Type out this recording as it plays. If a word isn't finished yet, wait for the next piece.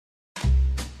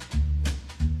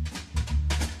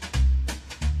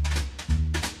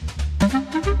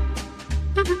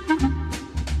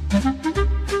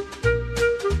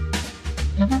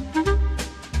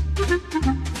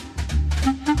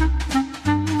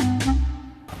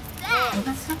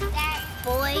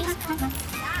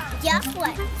guess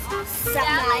what?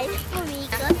 Somebody for me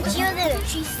cheerleader.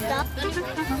 She stuck.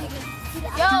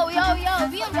 Yo.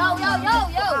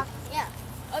 Yeah.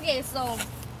 Okay, so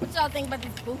what y'all think about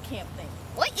this boot camp thing?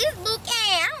 What is boot camp?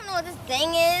 I don't know what this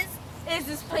thing is. It's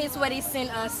this place where they send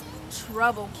us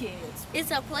trouble kids.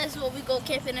 It's a place where we go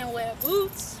camping and wear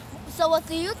boots. So what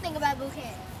do you think about boot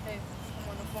camp? Hey, I'm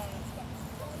on the phone.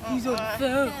 He's on the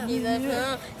phone. He's on the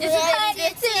phone. This is 1,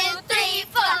 2, 3,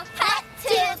 4. 1, 2,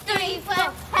 3, 4.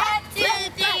 1, 2,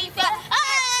 3, 4.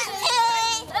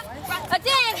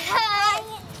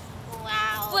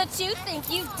 Wow. What you think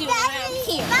you do around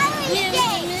here?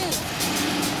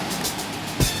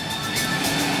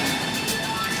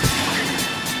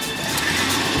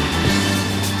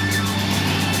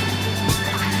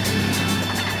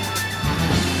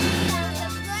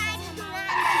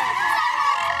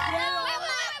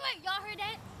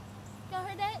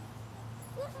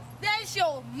 That's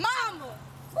your mama.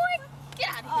 Boy, get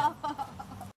out of here.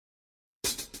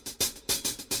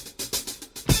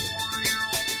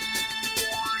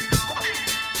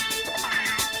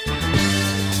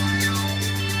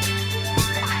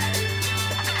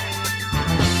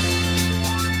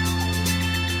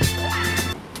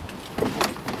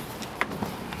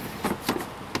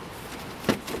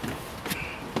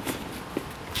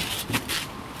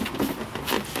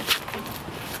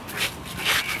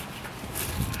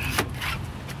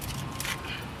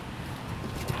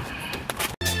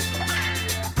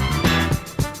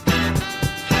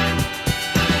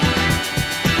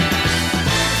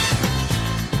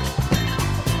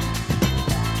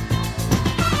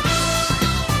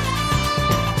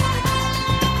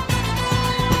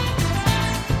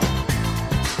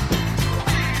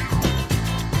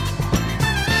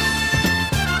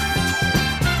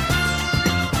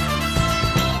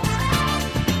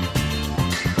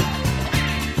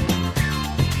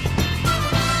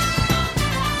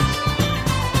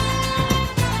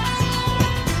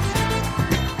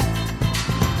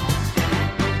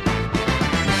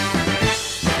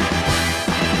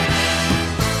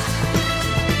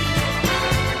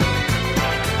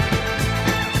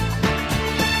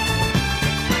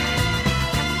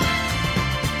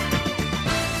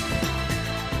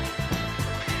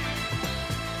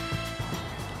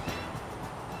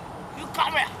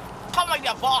 Come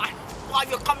here, boy. Why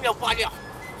you come here, boy?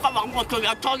 Come on, I want you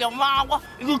to tell your mama.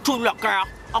 You too, little girl.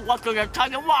 I want you to tell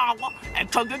your mama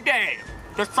and tell your dad.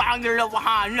 The sign you live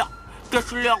behind you.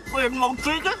 This little Gizmo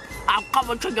chicken, I'm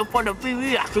coming to you for the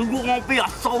VBS. You won't be a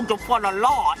soldier for the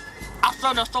Lord. I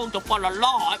said a soldier for the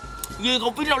Lord. You ain't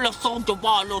gonna be no little soldier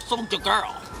boy, little soldier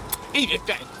girl. Eat it,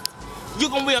 thing. You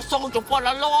gonna be a soldier for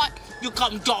the Lord? You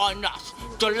come join us.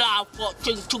 July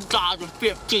 14,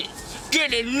 2015.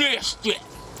 Get enlisted.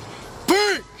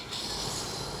 Peace!